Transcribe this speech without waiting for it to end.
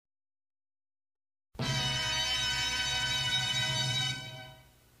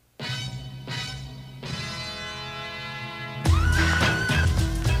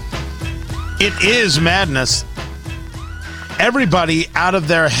It is madness. Everybody out of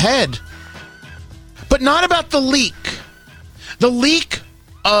their head. But not about the leak. The leak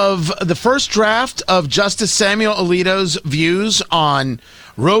of the first draft of Justice Samuel Alito's views on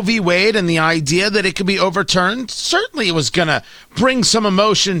Roe v. Wade and the idea that it could be overturned. Certainly it was going to bring some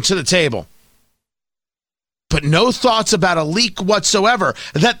emotion to the table. But no thoughts about a leak whatsoever,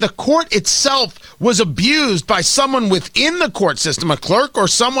 that the court itself was abused by someone within the court system, a clerk or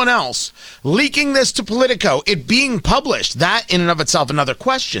someone else, leaking this to Politico, it being published. That in and of itself, another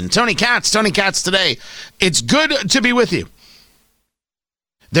question. Tony Katz today. It's good to be with you.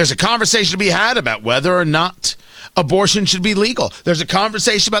 There's a conversation to be had about whether or not abortion should be legal. There's a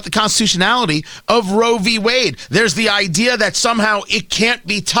conversation about the constitutionality of Roe v. Wade. There's the idea that somehow it can't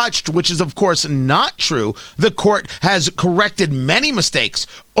be touched, which is, of course, not true. The court has corrected many mistakes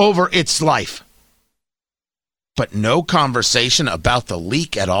over its life. But no conversation about the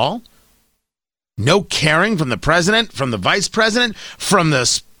leak at all? No caring from the president, from the vice president, from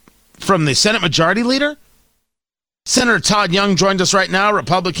the Senate Majority Leader? Senator Todd Young joined us right now,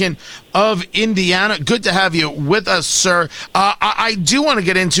 Republican of Indiana. Good to have you with us, sir. I do want to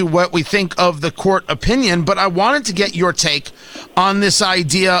get into what we think of the court opinion, but I wanted to get your take on this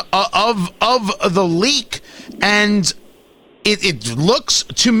idea of the leak. And it looks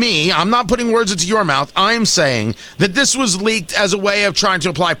to me, I'm not putting words into your mouth, I'm saying that this was leaked as a way of trying to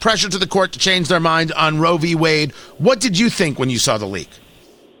apply pressure to the court to change their mind on Roe v. Wade. What did you think when you saw the leak?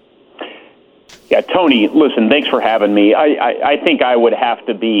 Yeah, Tony, listen, thanks for having me. I think I would have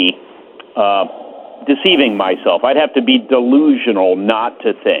to be deceiving myself. I'd have to be delusional not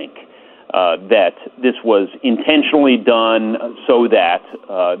to think that this was intentionally done so that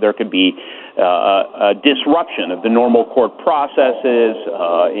there could be a disruption of the normal court processes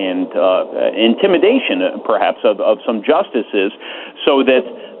and intimidation, perhaps, of some justices so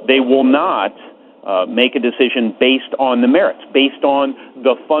that they will not make a decision based on the merits, based on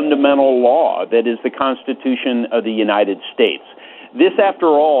the fundamental law that is the Constitution of the United States. This, after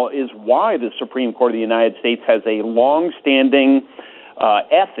all, is why the Supreme Court of the United States has a long-standing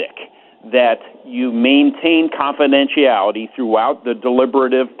ethic that you maintain confidentiality throughout the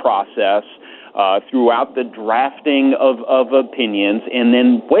deliberative process, throughout the drafting of opinions, and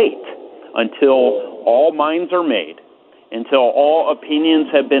then wait until all minds are made, until all opinions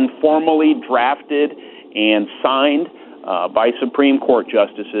have been formally drafted and signed by Supreme Court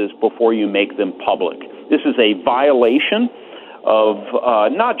justices before you make them public. This is a violation of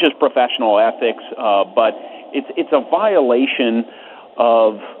not just professional ethics, but it's a violation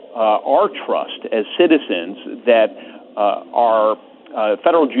of our trust as citizens that our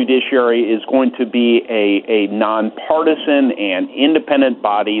federal judiciary is going to be a nonpartisan and independent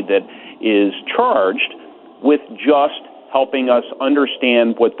body that is charged with just helping us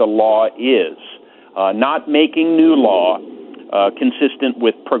understand what the law is, not making new law consistent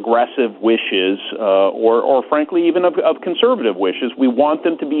with progressive wishes or frankly, even of conservative wishes. We want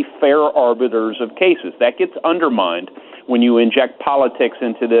them to be fair arbiters of cases. That gets undermined when you inject politics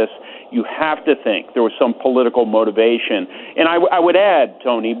into this. You have to think there was some political motivation. And I would add,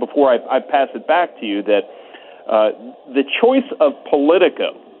 Tony, before I pass it back to you, that the choice of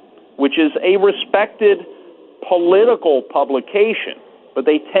Politico, which is a respected political publication, but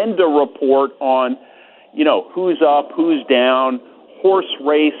they tend to report on, who's up, who's down, horse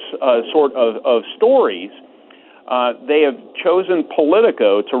race sort of stories. They have chosen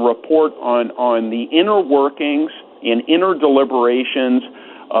Politico to report on the inner workings and inner deliberations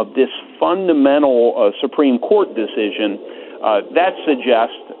of this fundamental Supreme Court decision. That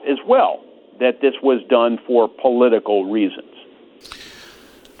suggests as well that this was done for political reasons.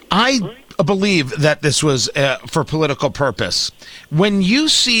 I believe that this was for political purpose. When you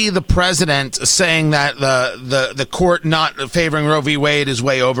see the president saying that the court not favoring Roe v. Wade is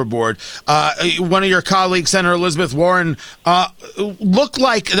way overboard, one of your colleagues, Senator Elizabeth Warren, looked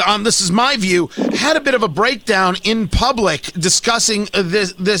like, this is my view, had a bit of a breakdown in public discussing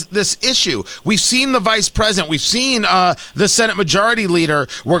this issue. We've seen the vice president, we've seen the Senate Majority Leader.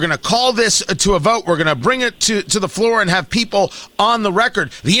 We're going to call this to a vote. We're going to bring it to the floor and have people on the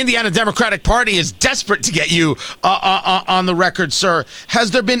record. The Indiana Democratic Party is desperate to get you on the record, sir.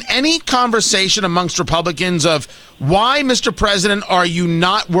 Has there been any conversation amongst Republicans of why, Mr. President, are you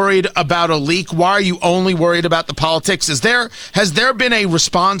not worried about a leak? Why are you only worried about the politics? Has there been a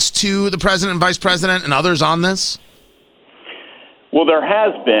response to the president and vice president and others on this? Well, there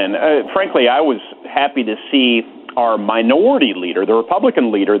has been. Frankly, I was happy to see our minority leader, the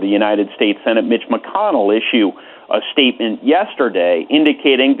Republican leader of the United States Senate, Mitch McConnell, issue a statement yesterday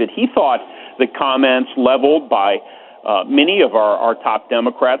indicating that he thought the comments leveled by Many of our top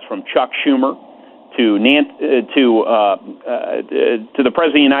Democrats, from Chuck Schumer to the President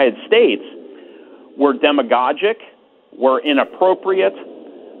of the United States, were demagogic, were inappropriate,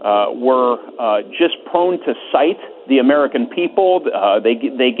 were just prone to cite the American people.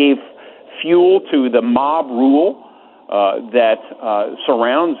 They gave fuel to the mob rule that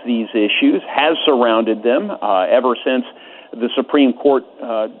surrounds these issues, has surrounded them ever since the Supreme Court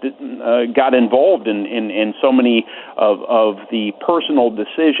got involved in so many of the personal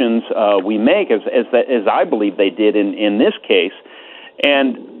decisions we make, as I believe they did in this case.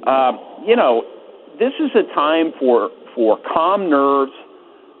 And this is a time for calm nerves,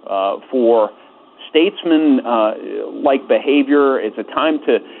 for statesman-like behavior. It's a time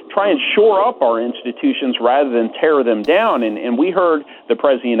to try and shore up our institutions rather than tear them down. And we heard the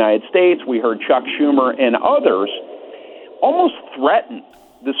President of the United States, we heard Chuck Schumer and others almost threaten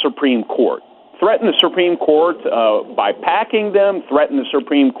the Supreme Court. Threaten the Supreme Court by packing them, threaten the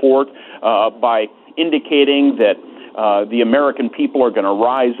Supreme Court by indicating that the American people are going to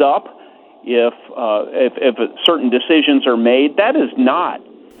rise up if certain decisions are made. That is not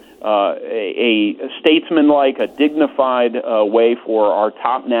a statesman-like, a dignified way for our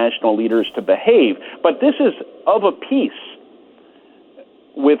top national leaders to behave. But this is of a piece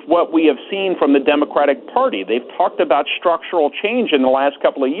with what we have seen from the Democratic Party. They've talked about structural change in the last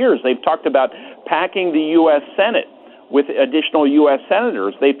couple of years. They've talked about packing the U.S. Senate with additional U.S.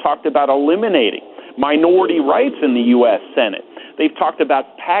 senators. They've talked about eliminating minority rights in the U.S. Senate. They've talked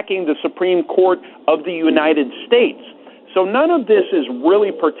about packing the Supreme Court of the United States. So none of this is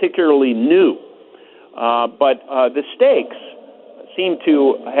really particularly new, but the stakes seem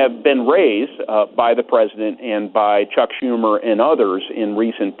to have been raised by the president and by Chuck Schumer and others in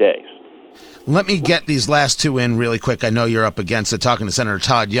recent days. Let me get these last two in really quick. I know you're up against it, talking to Senator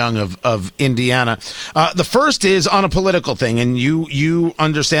Todd Young of Indiana. The first is on a political thing, and you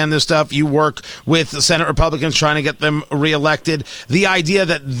understand this stuff. You work with the Senate Republicans trying to get them reelected. The idea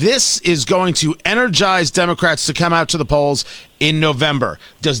that this is going to energize Democrats to come out to the polls in November.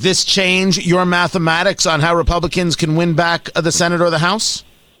 Does this change your mathematics on how Republicans can win back the Senate or the House?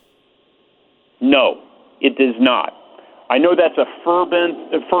 No, it does not. I know that's a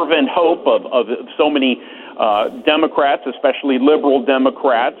fervent hope of so many Democrats, especially liberal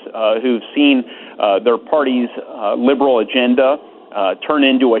Democrats, who've seen their party's liberal agenda turn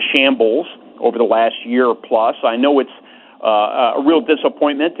into a shambles over the last year plus. I know it's a real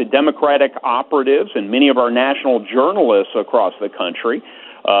disappointment to Democratic operatives and many of our national journalists across the country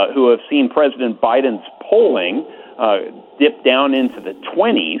who have seen President Biden's polling dip down into the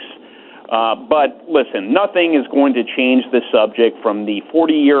 20s. But listen, nothing is going to change the subject from the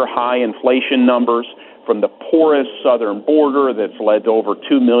 40-year high inflation numbers, from the porous southern border that's led to over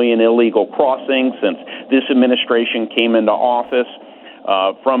 2 million illegal crossings since this administration came into office,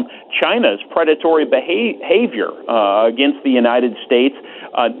 from China's predatory behavior against the United States.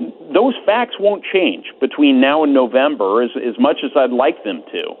 Those facts won't change between now and November as much as I'd like them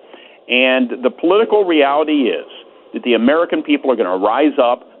to. And the political reality is that the American people are going to rise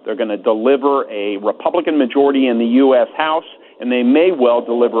up. They're going to deliver a Republican majority in the U.S. House, and they may well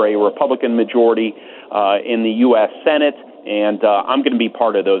deliver a Republican majority in the U.S. Senate, and I'm going to be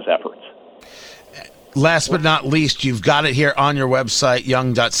part of those efforts. Last but not least, you've got it here on your website,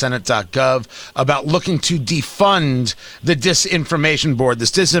 young.senate.gov, about looking to defund the Disinformation Board,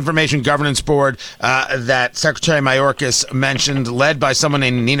 this Disinformation Governance Board that Secretary Mayorkas mentioned, led by someone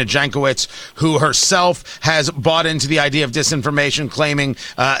named Nina Jankowicz, who herself has bought into the idea of disinformation, claiming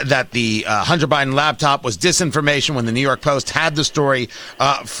that the Hunter Biden laptop was disinformation when the New York Post had the story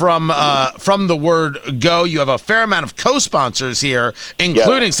from the word go. You have a fair amount of co-sponsors here,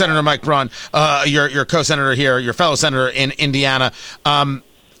 including Senator Mike Braun, your co-senator here, your fellow senator in Indiana.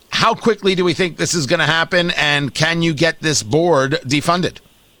 How quickly do we think this is going to happen, and can you get this board defunded?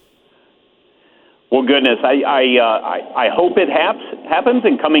 Well, goodness, I hope it happens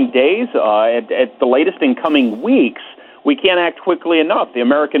in coming days, at the latest in coming weeks. We can't act quickly enough. The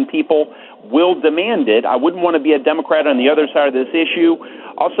American people will demand it. I wouldn't want to be a Democrat on the other side of this issue.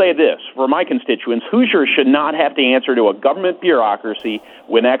 I'll say this, for my constituents, Hoosiers should not have to answer to a government bureaucracy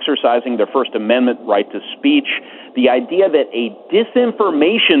when exercising their First Amendment right to speech. The idea that a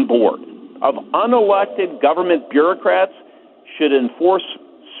disinformation board of unelected government bureaucrats should enforce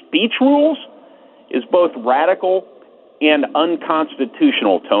speech rules is both radical and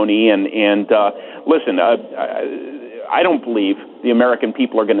unconstitutional, Tony. And listen, I don't believe the American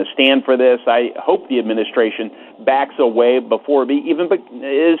people are going to stand for this. I hope the administration backs away before it even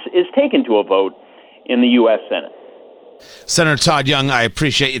is taken to a vote in the U.S. Senate. Senator Todd Young, I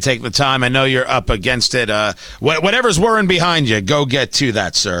appreciate you taking the time. I know you're up against it. Whatever's whirring behind you, go get to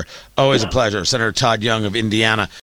that, sir. Always a pleasure. Senator Todd Young of Indiana.